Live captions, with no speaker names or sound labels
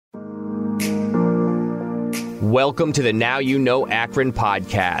Welcome to the Now You Know Akron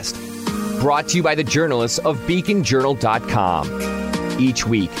podcast, brought to you by the journalists of beaconjournal.com. Each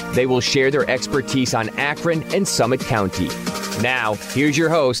week, they will share their expertise on Akron and Summit County. Now, here's your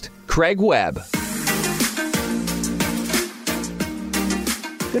host, Craig Webb.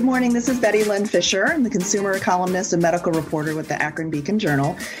 Good morning. This is Betty Lin-Fisher. I'm the consumer columnist and medical reporter with the Akron Beacon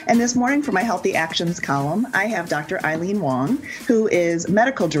Journal. And this morning for my Healthy Actions column, I have Dr. Eileen Wong, who is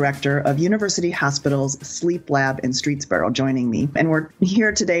medical director of University Hospital's Sleep Lab in Streetsboro, joining me. And we're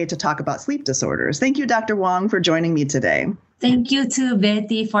here today to talk about sleep disorders. Thank you, Dr. Wong, for joining me today. Thank you to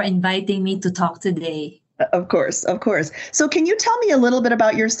Betty for inviting me to talk today. Of course. So can you tell me a little bit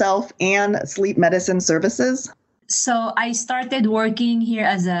about yourself and sleep medicine services? So I started working here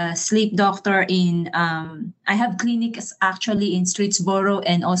as a sleep doctor I have clinics actually in Streetsboro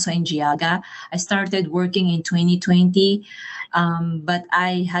and also in Geauga. I started working in 2020, but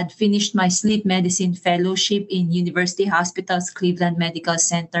I had finished my sleep medicine fellowship in University Hospital's Cleveland Medical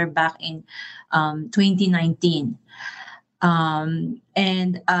Center back in 2019.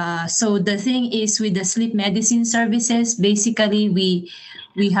 So the thing is with the sleep medicine services, basically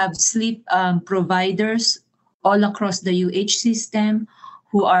we have sleep providers all across the UH system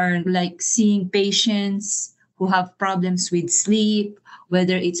who are like seeing patients who have problems with sleep,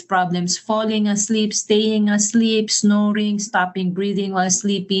 whether it's problems falling asleep, staying asleep, snoring, stopping breathing while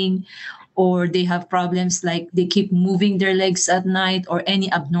sleeping, or they have problems like they keep moving their legs at night, or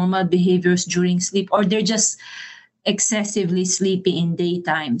any abnormal behaviors during sleep, or they're just excessively sleepy in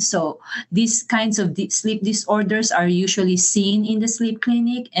daytime. So these kinds of sleep disorders are usually seen in the sleep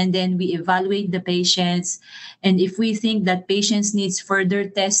clinic, and then we evaluate the patients. And if we think that patients needs further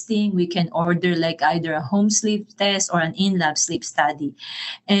testing, we can order like either a home sleep test or an in-lab sleep study.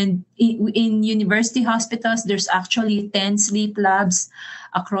 And in university hospitals, there's actually 10 sleep labs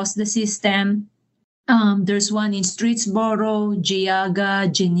across the system. There's one in Streetsboro,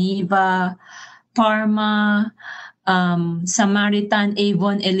 Geauga, Geneva, Parma, Samaritan,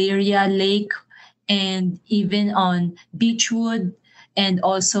 Avon, Elyria, Lake, and even on Beechwood, and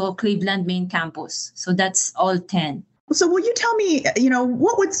also Cleveland main campus. So that's all 10. So will you tell me,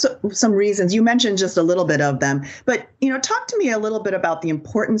 what would some reasons, you mentioned just a little bit of them, but, talk to me a little bit about the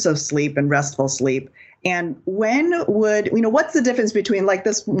importance of sleep and restful sleep. And what's the difference between, like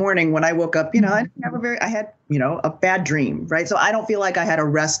this morning when I woke up, I had a bad dream, right? So I don't feel like I had a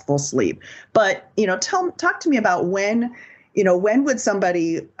restful sleep. But, talk to me about when would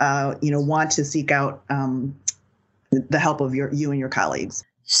somebody, want to seek out the help of you and your colleagues?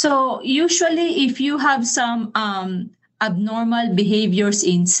 So usually if you have some abnormal behaviors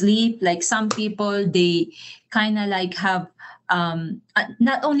in sleep, like some people, they kind of like have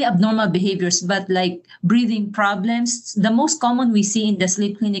not only abnormal behaviors, but like breathing problems. The most common we see in the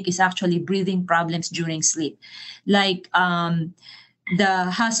sleep clinic is actually breathing problems during sleep. Like the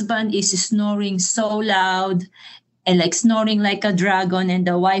husband is snoring so loud and like snoring like a dragon, and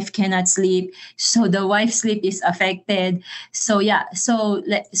the wife cannot sleep. So the wife's sleep is affected. So yeah, so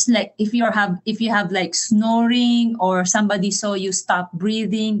it's like if you have like snoring, or somebody saw you stop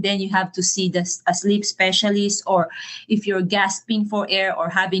breathing, then you have to see a sleep specialist. Or if you're gasping for air or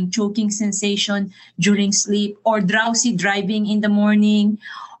having choking sensation during sleep, or drowsy driving in the morning,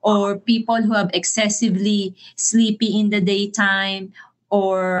 or people who have excessively sleepy in the daytime,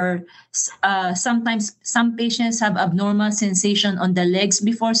 or sometimes some patients have abnormal sensation on the legs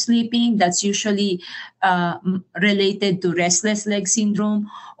before sleeping. That's usually related to restless leg syndrome.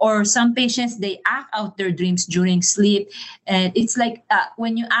 Or some patients, they act out their dreams during sleep. And it's like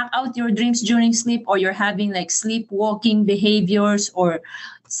when you act out your dreams during sleep, or you're having like sleepwalking behaviors, or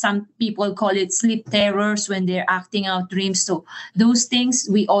some people call it sleep terrors when they're acting out dreams. So those things,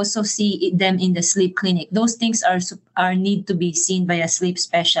 we also see them in the sleep clinic. Those things are need to be seen by a sleep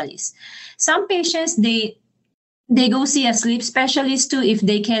specialist. Some patients, they go see a sleep specialist too if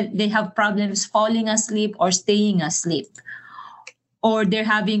they have problems falling asleep or staying asleep, or they're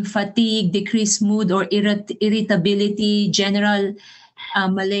having fatigue, decreased mood, or irritability, general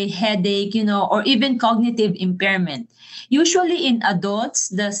headache, or even cognitive impairment. Usually in adults,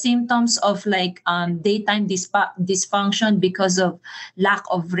 the symptoms of like daytime dysfunction because of lack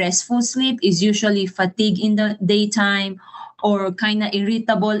of restful sleep is usually fatigue in the daytime, or kind of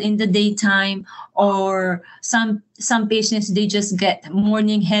irritable in the daytime, or some patients, they just get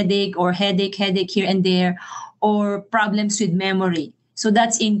morning headache or headache here and there, or problems with memory. So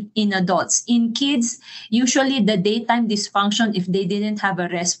that's in adults. In kids, usually the daytime dysfunction, if they didn't have a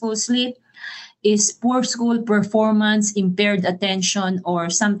restful sleep, is poor school performance, impaired attention,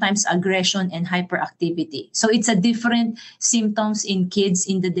 or sometimes aggression and hyperactivity. So it's a different symptoms in kids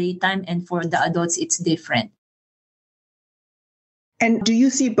in the daytime, and for the adults, it's different. And do you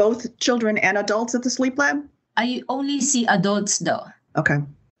see both children and adults at the sleep lab? I only see adults though. Okay.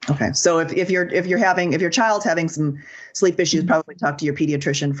 Okay. So if your child's having some sleep issues, probably talk to your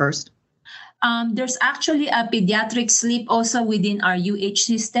pediatrician first. There's actually a pediatric sleep also within our UH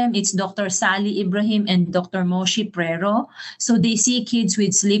system. It's Dr. Sally Ibrahim and Dr. Moshi Prero. So they see kids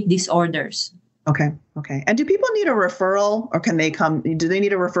with sleep disorders. Okay. Okay. And do people need a referral, or do they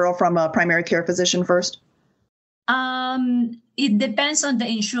need a referral from a primary care physician first? It depends on the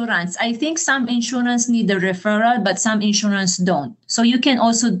insurance. I think some insurance need a referral, but some insurance don't. So you can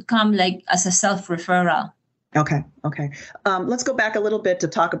also come like as a self-referral. Okay. Okay. Let's go back a little bit to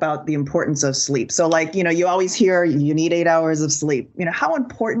talk about the importance of sleep. So you always hear you need 8 hours of sleep. How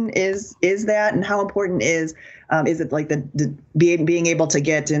important is that? And how important is it like being able to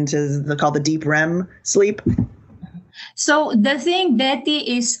get into called the deep REM sleep? So the thing, Betty,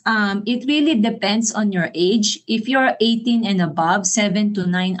 is it really depends on your age. If you're 18 and above, 7 to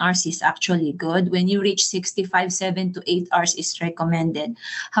 9 hours is actually good. When you reach 65, 7 to 8 hours is recommended.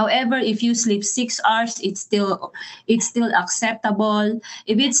 However, if you sleep 6 hours, it's still acceptable.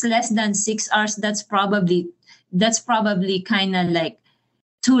 If it's less than 6 hours, that's probably kind of like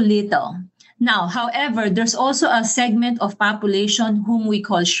too little. Now, however, there's also a segment of population whom we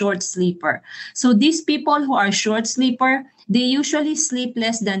call short sleeper. So these people who are short sleeper, they usually sleep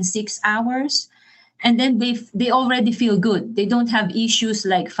less than 6 hours, and then they already feel good. They don't have issues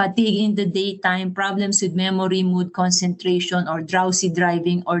like fatigue in the daytime, problems with memory, mood, concentration, or drowsy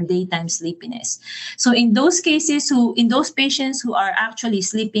driving, or daytime sleepiness. So in those patients who are actually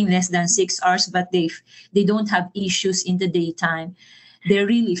sleeping less than 6 hours, but they don't have issues in the daytime, they're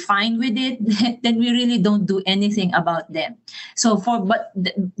really fine with it, then we really don't do anything about them. So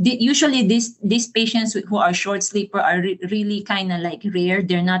usually these patients who are short sleeper are really kind of like rare.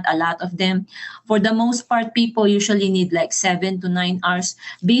 They're not a lot of them. For the most part, people usually need like 7 to 9 hours.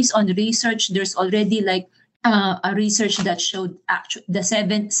 Based on research, there's already like a research that showed the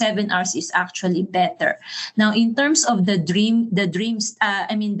 7 hours is actually better. Now, in terms of the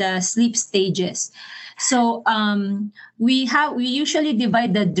sleep stages. So we usually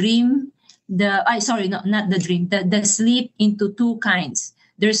divide the sleep into two kinds.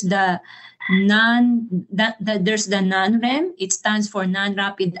 There's the non-REM. It stands for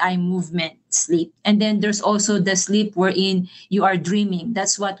non-rapid eye movement sleep. And then there's also the sleep wherein you are dreaming.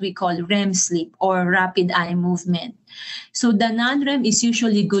 That's what we call REM sleep, or rapid eye movement. So the non-REM is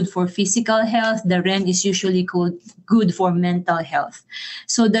usually good for physical health. The REM is usually good for mental health.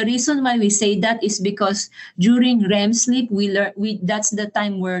 So the reason why we say that is because during REM sleep, that's the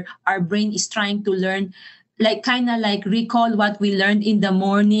time where our brain is trying to learn, like kind of like recall what we learned in the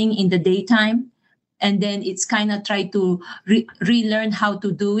morning, in the daytime. And then it's kind of try to relearn how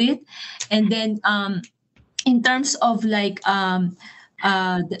to do it. And then in terms of like,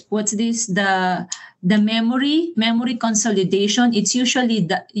 the memory consolidation, it's usually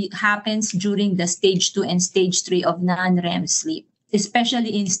it happens during the stage 2 and stage 3 of non-REM sleep.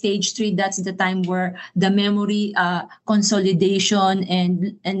 Especially in stage 3, that's the time where the memory consolidation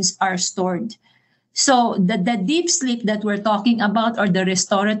and are stored. So the deep sleep that we're talking about, or the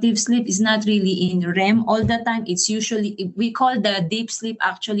restorative sleep, is not really in REM all the time. It's usually, we call the deep sleep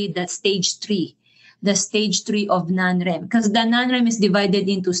actually the stage 3 of non-REM, because the non-REM is divided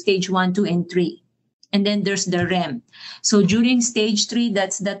into stage 1, 2, and 3. And then there's the REM. So during stage 3,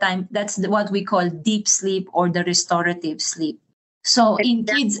 that's the time, what we call deep sleep or the restorative sleep. So in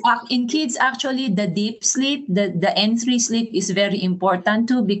kids, actually, the deep sleep, the N3 sleep is very important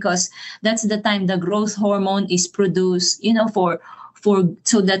too, because that's the time the growth hormone is produced,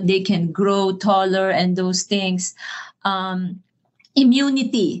 so that they can grow taller and those things.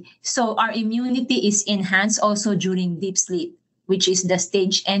 Immunity. So our immunity is enhanced also during deep sleep, which is the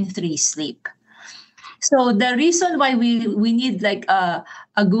stage N3 sleep. So the reason why we need like a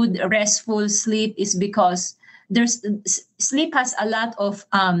good restful sleep is because sleep has a lot of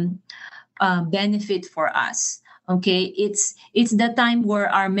benefit for us. Okay, it's the time where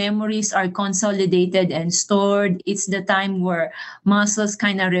our memories are consolidated and stored. It's the time where muscles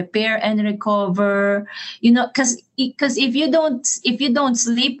kind of repair and recover. Because if you don't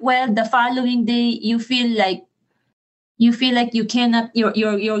sleep well, the following day you feel like you cannot,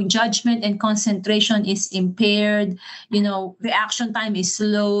 your judgment and concentration is impaired. Reaction time is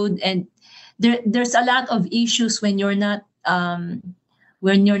slowed, and there's a lot of issues when you're not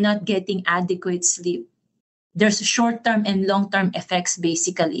getting adequate sleep. There's short-term and long-term effects,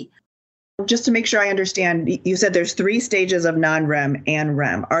 basically. Just to make sure I understand, you said there's 3 stages of non-REM and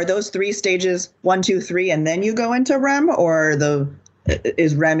REM. Are those 3 stages 1, 2, 3, and then you go into REM, or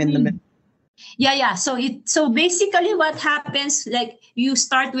is REM in the middle? Yeah. So basically what happens, like you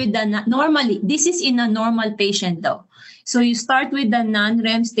start with normally, this is in a normal patient though. So you start with the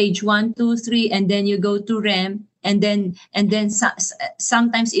non-REM stage 1, 2, 3, and then you go to REM, and then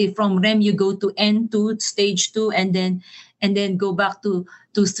sometimes if from REM you go to N2 stage 2, and then go back to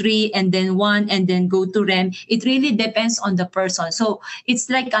 3, and then 1, and then go to REM. It really depends on the person. So it's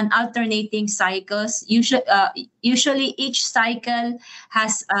like an alternating cycles. Usually each cycle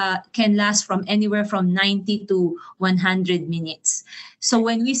can last from anywhere from 90 to 100 minutes. So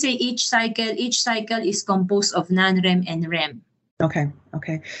when we say each cycle is composed of non-REM and REM. Okay.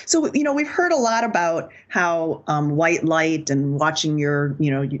 So, we've heard a lot about how white light and watching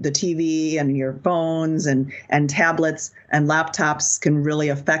the TV and your phones and tablets and laptops can really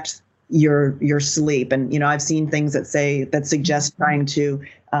affect your sleep. And, I've seen things that suggest trying to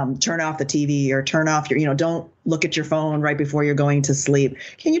turn off the TV or turn off don't look at your phone right before you're going to sleep.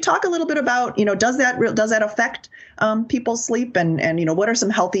 Can you talk a little bit about, does that affect people's sleep, and what are some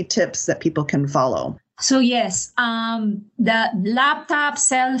healthy tips that people can follow? So yes, the laptop,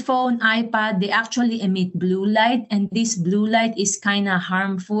 cell phone, iPad, they actually emit blue light, and this blue light is kind of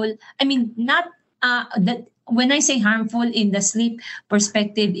harmful. I mean, not that when I say harmful in the sleep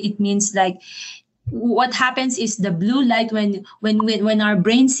perspective, it means like what happens is the blue light, when our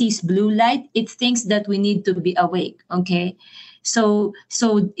brain sees blue light, it thinks that we need to be awake. Okay. So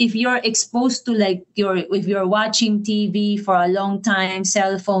if you're exposed to if you're watching TV for a long time,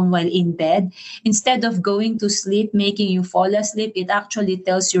 cell phone while in bed, instead of going to sleep, making you fall asleep, it actually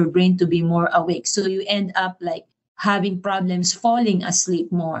tells your brain to be more awake. So you end up like having problems falling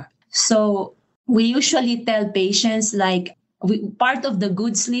asleep more. So we usually tell patients part of the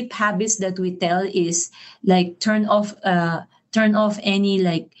good sleep habits that we tell is like turn off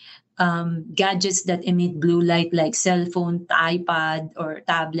any gadgets that emit blue light, like cell phone, iPad or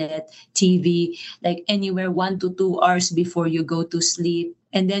tablet, TV, like anywhere 1 to 2 hours before you go to sleep.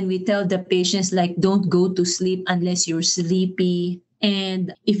 And then we tell the patients don't go to sleep unless you're sleepy.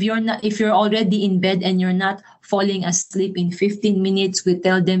 And if you're already in bed and you're not falling asleep in 15 minutes, we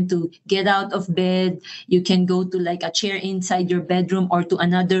tell them to get out of bed. You can go to a chair inside your bedroom or to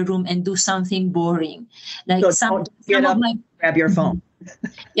another room and do something boring. Grab your phone.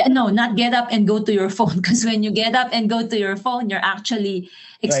 Yeah, no, not get up and go to your phone, because when you get up and go to your phone, you're actually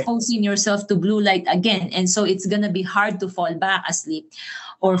exposing yourself to blue light again. And so it's going to be hard to fall back asleep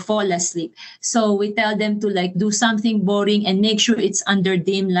or fall asleep. So we tell them to do something boring and make sure it's under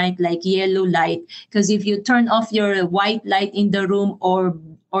dim light, like yellow light. Because if you turn off your white light in the room or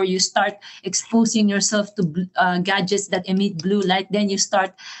you start exposing yourself to gadgets that emit blue light, then you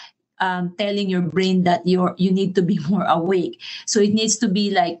start telling your brain that you need to be more awake. So it needs to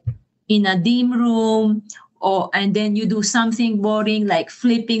be in a dim room, and then you do something boring like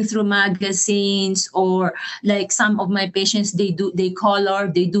flipping through magazines, or like some of my patients, they do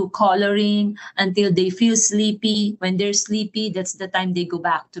coloring until they feel sleepy. When they're sleepy, that's the time they go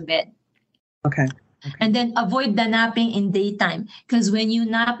back to bed. Okay. And then avoid the napping in daytime, because when you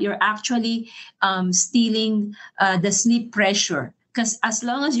nap, you're actually stealing the sleep pressure. Because as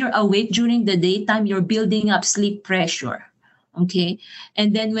long as you're awake during the daytime, you're building up sleep pressure. Okay.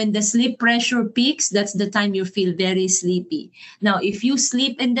 And then when the sleep pressure peaks, that's the time you feel very sleepy. Now, if you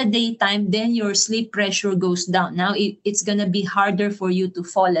sleep in the daytime, then your sleep pressure goes down. Now it's going to be harder for you to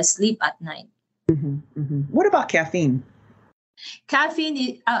fall asleep at night. Mm-hmm, mm-hmm. What about caffeine?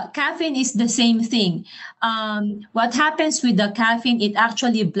 Caffeine is the same thing. What happens with the caffeine, it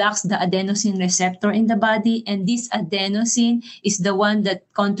actually blocks the adenosine receptor in the body, and this adenosine is the one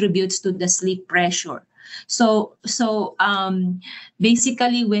that contributes to the sleep pressure. So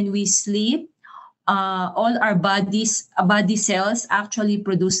basically, when we sleep, all our body cells actually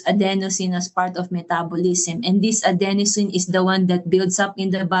produce adenosine as part of metabolism, and this adenosine is the one that builds up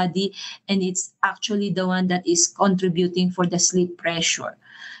in the body, and it's actually the one that is contributing for the sleep pressure.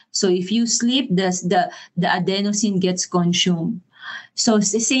 So if you sleep, the adenosine gets consumed. So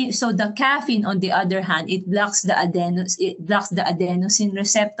the caffeine, on the other hand, it blocks the adenosine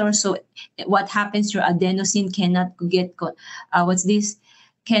receptor. So what happens? Your adenosine cannot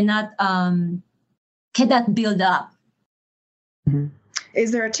cannot build up. Mm-hmm.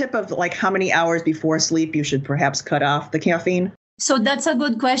 Is there a tip of how many hours before sleep you should perhaps cut off the caffeine? So that's a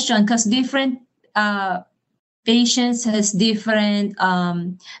good question, because different patients has different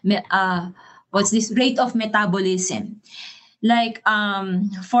rate of metabolism.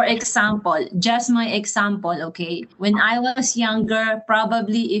 For example, just my example, okay, when I was younger,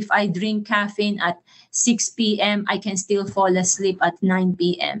 probably if I drink caffeine at 6 p.m., I can still fall asleep at 9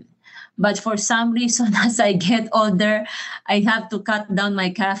 p.m. But for some reason, as I get older, I have to cut down my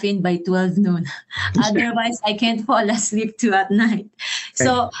caffeine by 12 noon. Otherwise, I can't fall asleep too at night.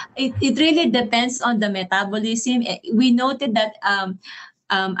 So it really depends on the metabolism. We noted that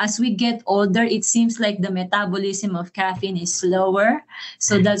as we get older, it seems like the metabolism of caffeine is slower.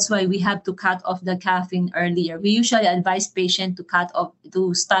 So that's why we have to cut off the caffeine earlier. We usually advise patients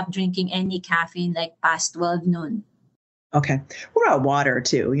to stop drinking any caffeine like past 12 noon. Okay. What about water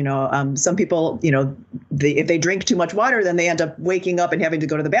too? Some people, if they drink too much water, then they end up waking up and having to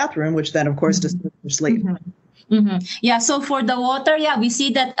go to the bathroom, which then of course disturbs their sleep. Yeah. So for the water, we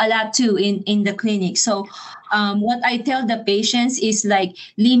see that a lot too in the clinic. So what I tell the patients is like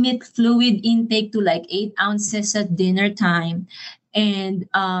limit fluid intake to like 8 ounces at dinner time. And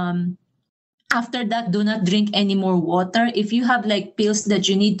after that, do not drink any more water. If you have like pills that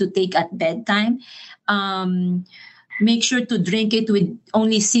you need to take at bedtime, make sure to drink it with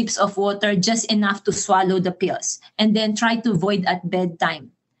only sips of water, just enough to swallow the pills. And then try to void at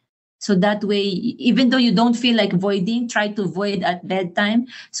bedtime. So that way, even though you don't feel like voiding, try to void at bedtime.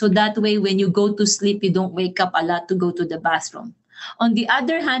 So that way, when you go to sleep, you don't wake up a lot to go to the bathroom. On the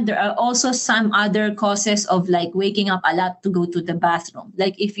other hand, there are also some other causes of like waking up a lot to go to the bathroom.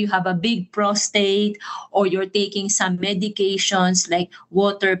 Like if you have a big prostate or you're taking some medications like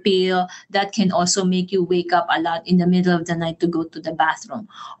water pill, that can also make you wake up a lot in the middle of the night to go to the bathroom.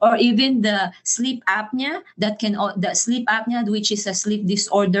 Or even the sleep apnea, the sleep apnea, which is a sleep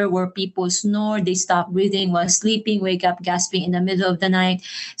disorder where people snore, they stop breathing while sleeping, wake up gasping in the middle of the night.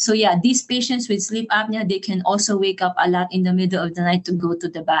 So yeah, these patients with sleep apnea, they can also wake up a lot in the middle of the night to go to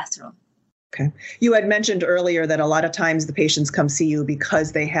the bathroom. Okay. You had mentioned earlier that a lot of times the patients come see you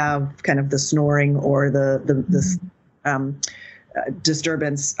because they have kind of the snoring or the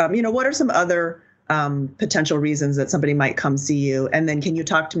disturbance. What are some other potential reasons that somebody might come see you? And then can you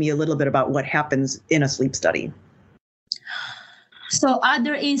talk to me a little bit about what happens in a sleep study? So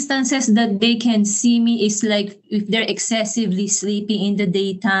other instances that they can see me is like if they're excessively sleepy in the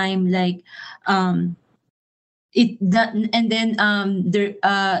daytime, like because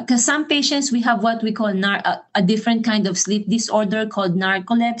some patients, we have what we call a different kind of sleep disorder called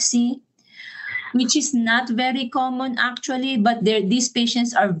narcolepsy, which is not very common actually, but these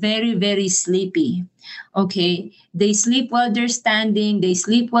patients are very, very sleepy. Okay, they sleep while they're standing, they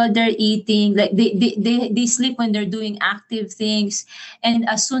sleep while they're eating, like they sleep when they're doing active things, and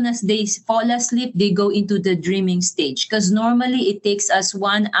as soon as they fall asleep, they go into the dreaming stage, because normally it takes us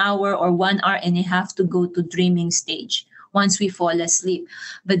 1 hour or 1 hour and a half to go to dreaming stage once we fall asleep.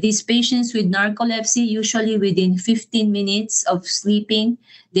 But these patients with narcolepsy, usually within 15 minutes of sleeping,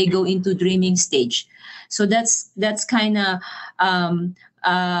 they go into dreaming stage. So that's kind of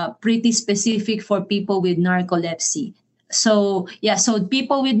pretty specific for people with narcolepsy. So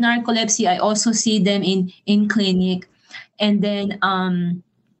people with narcolepsy, I also see them in clinic. And then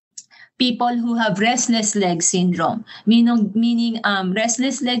people who have restless leg syndrome, meaning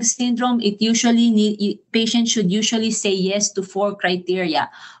restless leg syndrome, patients should usually say yes to 4 criteria.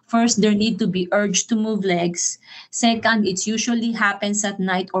 First, there need to be urge to move legs. Second, it usually happens at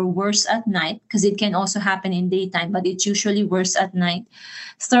night or worse at night, because it can also happen in daytime, but it's usually worse at night.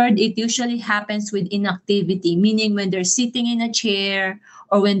 Third, it usually happens with inactivity, meaning when they're sitting in a chair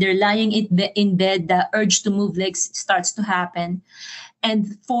or when they're lying in bed, the urge to move legs starts to happen.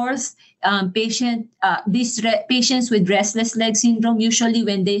 And fourth, patients with restless leg syndrome, usually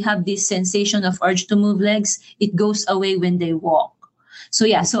when they have this sensation of urge to move legs, it goes away when they walk. So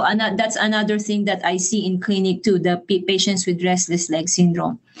that's another thing that I see in clinic too, the patients with restless leg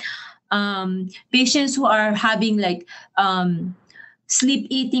syndrome. Patients who are having like sleep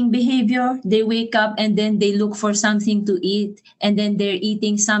eating behavior, they wake up and then they look for something to eat, and then they're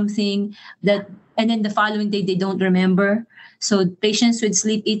eating something and then the following day they don't remember. So patients with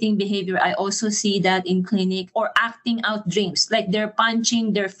sleep eating behavior, I also see that in clinic. Or acting out dreams, like they're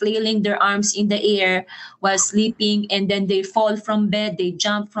flailing their arms in the air while sleeping, and then they fall from bed, they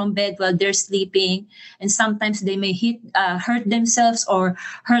jump from bed while they're sleeping, and sometimes they may hurt themselves or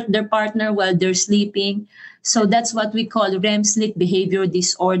hurt their partner while they're sleeping. So that's what we call REM sleep behavior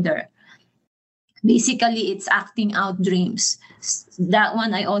disorder. Basically, it's acting out dreams. That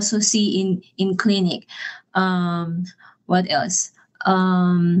one I also see in clinic. What else?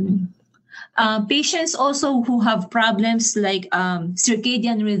 Patients also who have problems like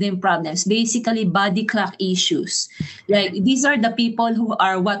circadian rhythm problems, basically body clock issues. Like these are the people who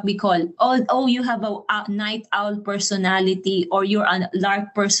are what we call, you have a night owl personality, or you're a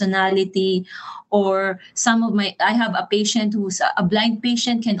lark personality, or I have a patient who's a blind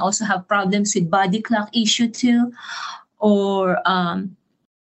patient, can also have problems with body clock issue too, or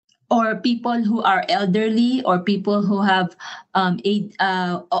or people who are elderly, or people who have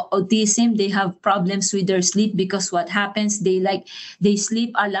autism. They have problems with their sleep, because what happens, they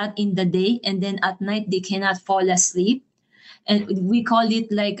sleep a lot in the day, and then at night they cannot fall asleep, and we call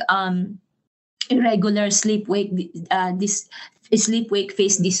it like irregular sleep wake this sleep wake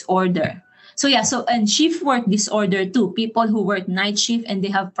phase disorder. So yeah, so and shift work disorder too. People who work night shift and they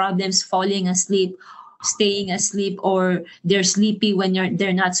have problems falling asleep, staying asleep, or they're sleepy when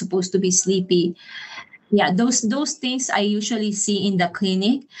they're not supposed to be sleepy. Yeah, those things I usually see in the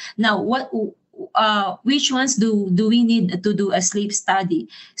clinic. Now, which ones do we need to do a sleep study?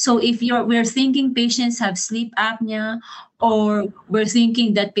 So if we're thinking patients have sleep apnea, or we're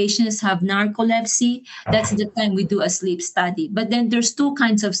thinking that patients have narcolepsy, that's the time we do a sleep study. But then there's two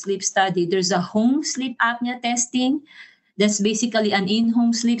kinds of sleep study. There's a home sleep apnea testing. That's basically an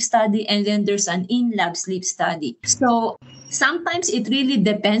in-home sleep study, and then there's an in-lab sleep study. So sometimes it really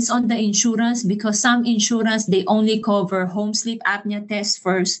depends on the insurance, because some insurance, they only cover home sleep apnea test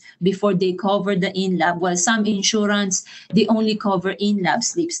first before they cover the in-lab, while some insurance, they only cover in-lab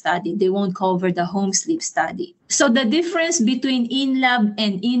sleep study. They won't cover the home sleep study. So the difference between in-lab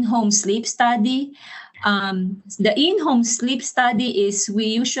and in-home sleep study, the in-home sleep study is we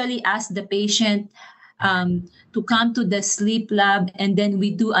usually ask the patient to come to the sleep lab, and then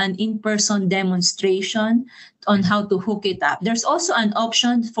we do an in-person demonstration on how to hook it up. There's also an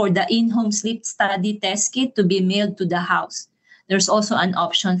option for the in-home sleep study test kit to be mailed to the house. There's also an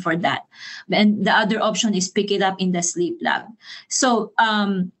option for that. And the other option is pick it up in the sleep lab. So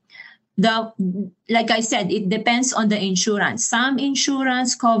like I said, it depends on the insurance. Some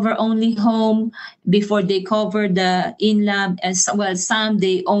insurance cover only home before they cover the in-lab, as well some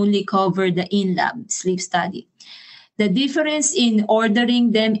they only cover the in-lab sleep study. The difference in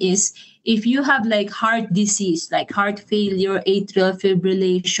ordering them is if you have like heart disease, like heart failure, atrial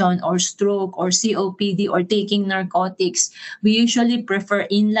fibrillation, or stroke, or COPD, or taking narcotics, we usually prefer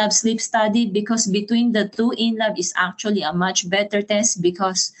in-lab sleep study, because between the two, in-lab is actually a much better test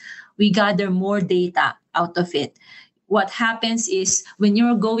because we gather more data out of it. What happens is when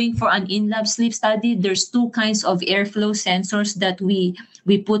you're going for an in-lab sleep study, there's two kinds of airflow sensors that we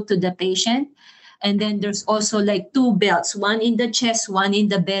put to the patient. And then there's also like two belts, one in the chest, one in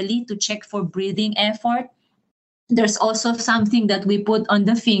the belly, to check for breathing effort. There's also something that we put on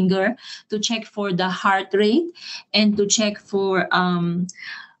the finger to check for the heart rate and to check for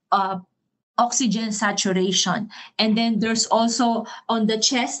oxygen saturation. And then there's also on the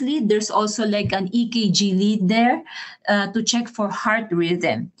chest lead, there's also like an EKG lead there to check for heart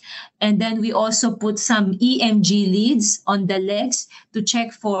rhythm. And then we also put some EMG leads on the legs to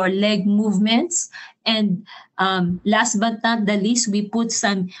check for leg movements. And last but not the least, we put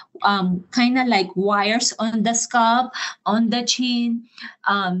some kind of like wires on the scalp, on the chin,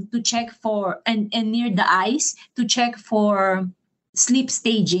 to check for, and near the eyes, to check for sleep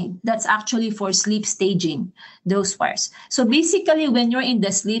staging. That's actually for sleep staging, those wires. So basically, when you're in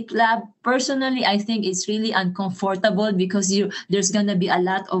the sleep lab, personally, I think it's really uncomfortable because there's going to be a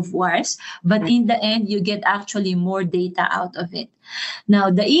lot of wires. But in the end, you get actually more data out of it.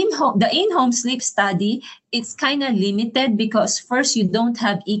 Now, the in-home sleep study, it's kind of limited because first, you don't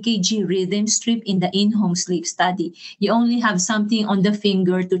have EKG rhythm strip in the in-home sleep study. You only have something on the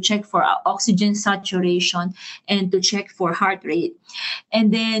finger to check for oxygen saturation and to check for heart rate.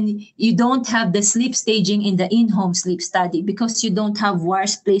 And then you don't have the sleep staging in the in-home sleep study because you don't have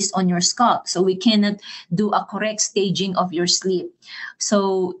wires placed on your scalp. So we cannot do a correct staging of your sleep.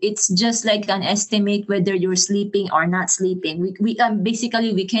 So it's just like an estimate whether you're sleeping or not sleeping.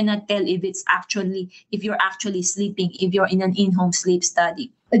 Basically, we cannot tell if you're actually sleeping if you're in an in-home sleep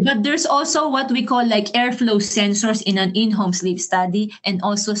study. But there's also what we call like airflow sensors in an in-home sleep study, and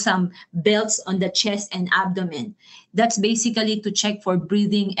also some belts on the chest and abdomen. That's basically to check for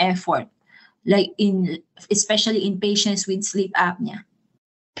breathing effort, especially in patients with sleep apnea.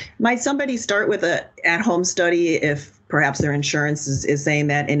 Might somebody start with an at-home study if perhaps their insurance is saying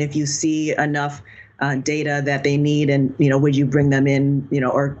that, and if you see enough data that they need, and would you bring them in,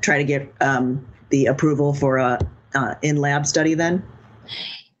 or try to get the approval for a in-lab study then?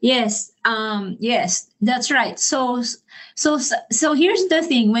 Yes, that's right. So here's the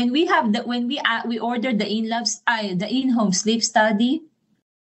thing: when we order the in-home sleep study,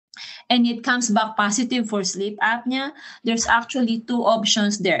 and it comes back positive for sleep apnea, there's actually two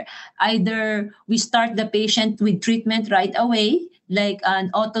options there. Either we start the patient with treatment right away, like a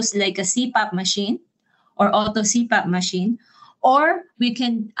CPAP machine or auto CPAP machine, Or we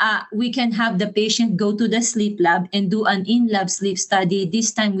can have the patient go to the sleep lab and do an in-lab sleep study,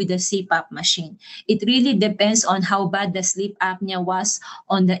 this time with the CPAP machine. It really depends on how bad the sleep apnea was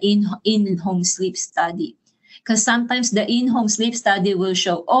on the in-home sleep study. Because sometimes the in-home sleep study will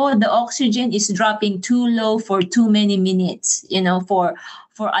show, the oxygen is dropping too low for too many minutes,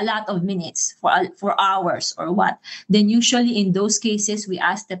 for a lot of minutes, for hours or what. Then usually in those cases, we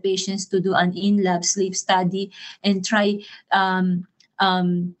ask the patients to do an in-lab sleep study and try the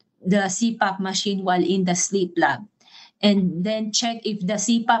CPAP machine while in the sleep lab. And then check if the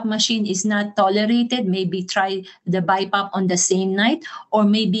CPAP machine is not tolerated, maybe try the BiPAP on the same night, or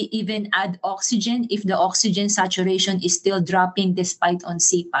maybe even add oxygen if the oxygen saturation is still dropping despite on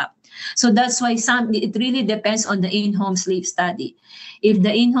CPAP. So that's why it really depends on the in-home sleep study. If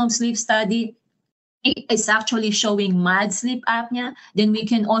the in-home sleep study is actually showing mild sleep apnea, then we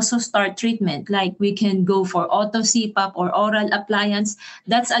can also start treatment. Like we can go for auto CPAP or oral appliance.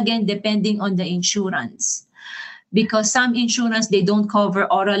 That's again depending on the insurance. Because some insurance, they don't cover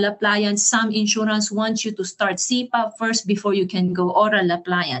oral appliance. Some insurance wants you to start CPAP first before you can go oral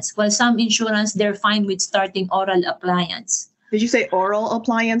appliance. While some insurance, they're fine with starting oral appliance. Did you say oral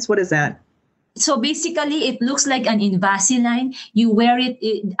appliance? What is that? So basically, it looks like an Invisalign. You wear it,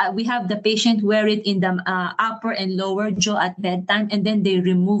 we have the patient wear it in the upper and lower jaw at bedtime, and then they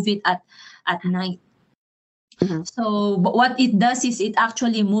remove it at night. Mm-hmm. So what it does is it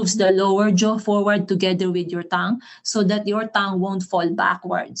actually moves the lower jaw forward together with your tongue so that your tongue won't fall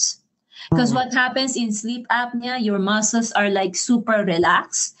backwards. Because what happens in sleep apnea, your muscles are like super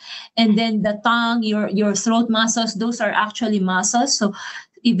relaxed. And then the tongue, your throat muscles, those are actually muscles. So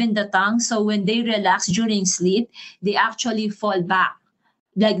even the tongue, so when they relax during sleep, they actually fall back.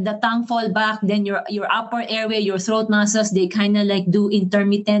 Like the tongue fall back, then your upper airway, your throat muscles, they kind of like do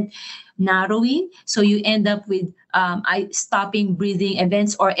intermittent narrowing. So you end up with stopping breathing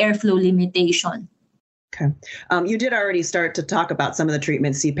events or airflow limitation. Okay. You did already start to talk about some of the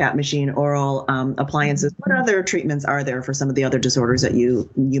treatments, CPAP machine, oral appliances. What other treatments are there for some of the other disorders that you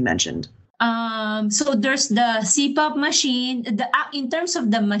mentioned? So there's the CPAP machine. In terms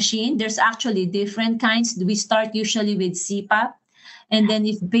of the machine, there's actually different kinds. We start usually with CPAP. And then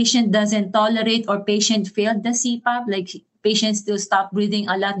if patient doesn't tolerate or patient failed the CPAP, like patient still stop breathing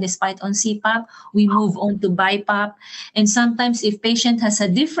a lot despite on CPAP, we move on to BiPAP. And sometimes if patient has a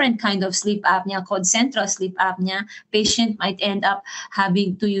different kind of sleep apnea called central sleep apnea, patient might end up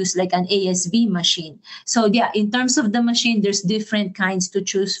having to use like an ASV machine. So yeah, in terms of the machine, there's different kinds to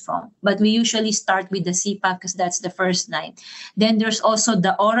choose from. But we usually start with the CPAP because that's the first line. Then there's also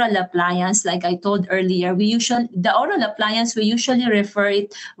the oral appliance, like I told earlier. We usually refer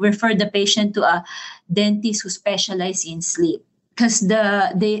the patient to a dentist who specialize in sleep, because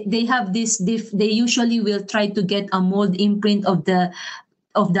they have this they usually will try to get a mold imprint of the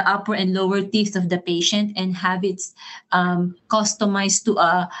upper and lower teeth of the patient and have it customized to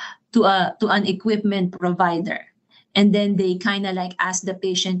an equipment provider. And then they kind of like ask the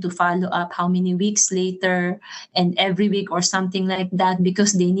patient to follow up how many weeks later and every week or something like that,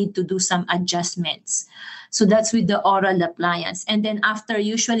 because they need to do some adjustments. So that's with the oral appliance. And then after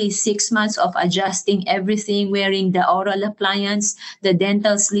usually 6 months of adjusting everything, wearing the oral appliance, the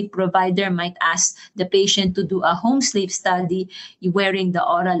dental sleep provider might ask the patient to do a home sleep study wearing the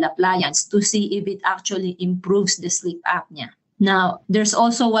oral appliance to see if it actually improves the sleep apnea. Now, there's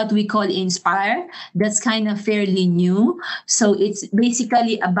also what we call Inspire. That's kind of fairly new. So it's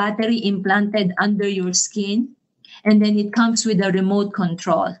basically a battery implanted under your skin, and then it comes with a remote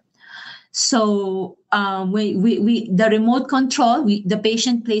control. So the remote control, the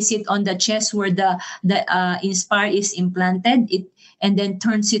patient places it on the chest where the Inspire is implanted, and then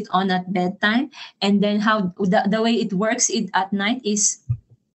turns it on at bedtime. And then how the way it works at night is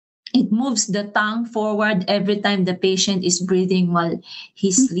it moves the tongue forward every time the patient is breathing while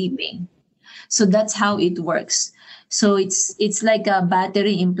he's sleeping. So that's how it works. So it's like a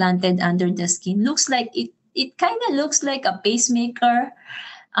battery implanted under the skin. Looks like it kind of looks like a pacemaker.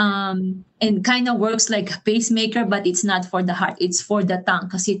 And kind of works like a pacemaker, but it's not for the heart. It's for the tongue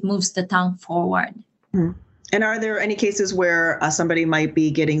because it moves the tongue forward. Mm-hmm. And are there any cases where somebody might be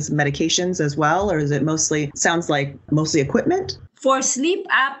getting some medications as well, or is it sounds like mostly equipment? For sleep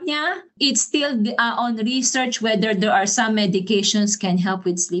apnea, it's still on research whether there are some medications can help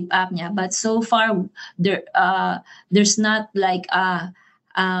with sleep apnea. But so far, there's not like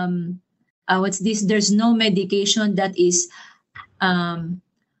there's no medication that is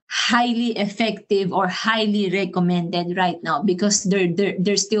highly effective or highly recommended right now, because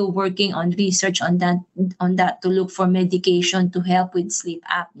they're still working on research on that to look for medication to help with sleep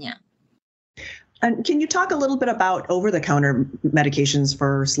apnea. And can you talk a little bit about over-the-counter medications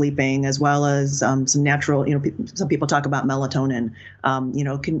for sleeping, as well as some natural, some people talk about melatonin.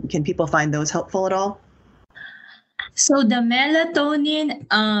 Can people find those helpful at all? So the melatonin,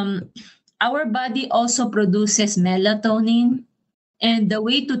 our body also produces melatonin. And the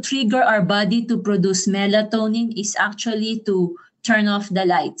way to trigger our body to produce melatonin is actually to turn off the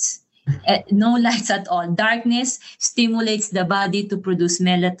lights. No lights at all. Darkness stimulates the body to produce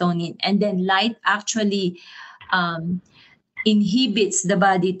melatonin, and then light actually inhibits the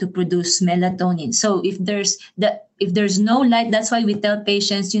body to produce melatonin. So if there's no light, that's why we tell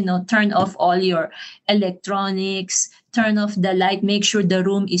patients, turn off all your electronics, turn off the light, make sure the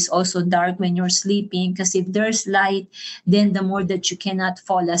room is also dark when you're sleeping, because if there's light, then the more that you cannot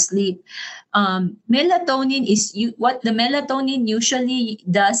fall asleep. Melatonin is what the melatonin usually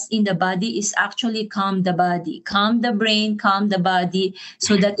does in the body is actually calm the body, calm the brain, calm the body,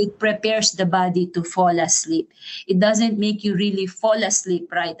 so that it prepares the body to fall asleep. It doesn't make you really fall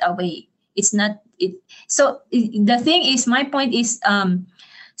asleep right away. It's not it. So the thing is, my point is,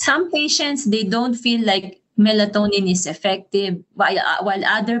 some patients, they don't feel like melatonin is effective, while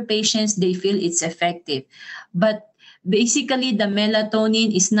other patients, they feel it's effective. But basically, the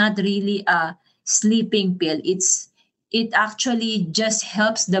melatonin is not really a sleeping pill. It actually just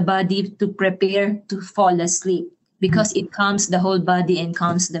helps the body to prepare to fall asleep, because it calms the whole body and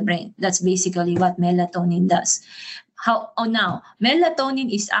calms the brain. That's basically what melatonin does. Now, melatonin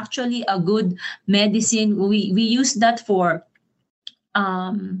is actually a good medicine. We use that for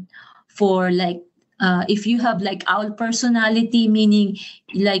like, if you have like owl personality, meaning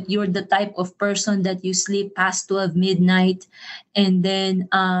like you're the type of person that you sleep past 12 midnight, and then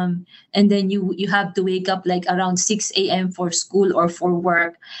you have to wake up like around 6 a.m. for school or for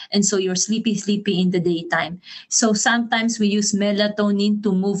work, and so you're sleepy in the daytime. So sometimes we use melatonin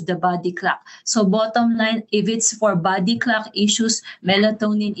to move the body clock. So bottom line, if it's for body clock issues,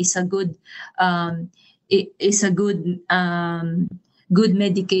 melatonin is a good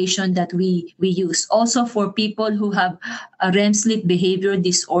medication that we use. Also, for people who have a REM sleep behavior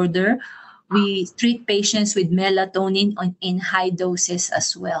disorder, we treat patients with melatonin in high doses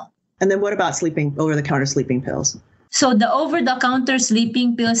as well. And then what about over-the-counter sleeping pills? So the over-the-counter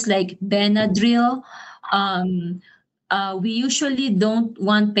sleeping pills like Benadryl, we usually don't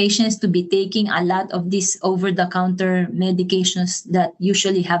want patients to be taking a lot of these over-the-counter medications that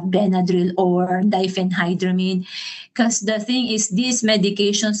usually have Benadryl or diphenhydramine, because the thing is, these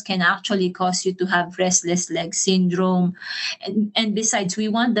medications can actually cause you to have restless leg syndrome. And besides, we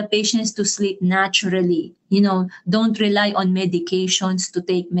want the patients to sleep naturally. Don't rely on medications to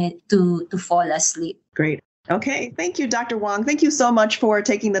take to fall asleep. Great. Okay. Thank you, Dr. Wong. Thank you so much for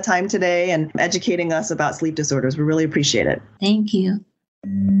taking the time today and educating us about sleep disorders. We really appreciate it. Thank you.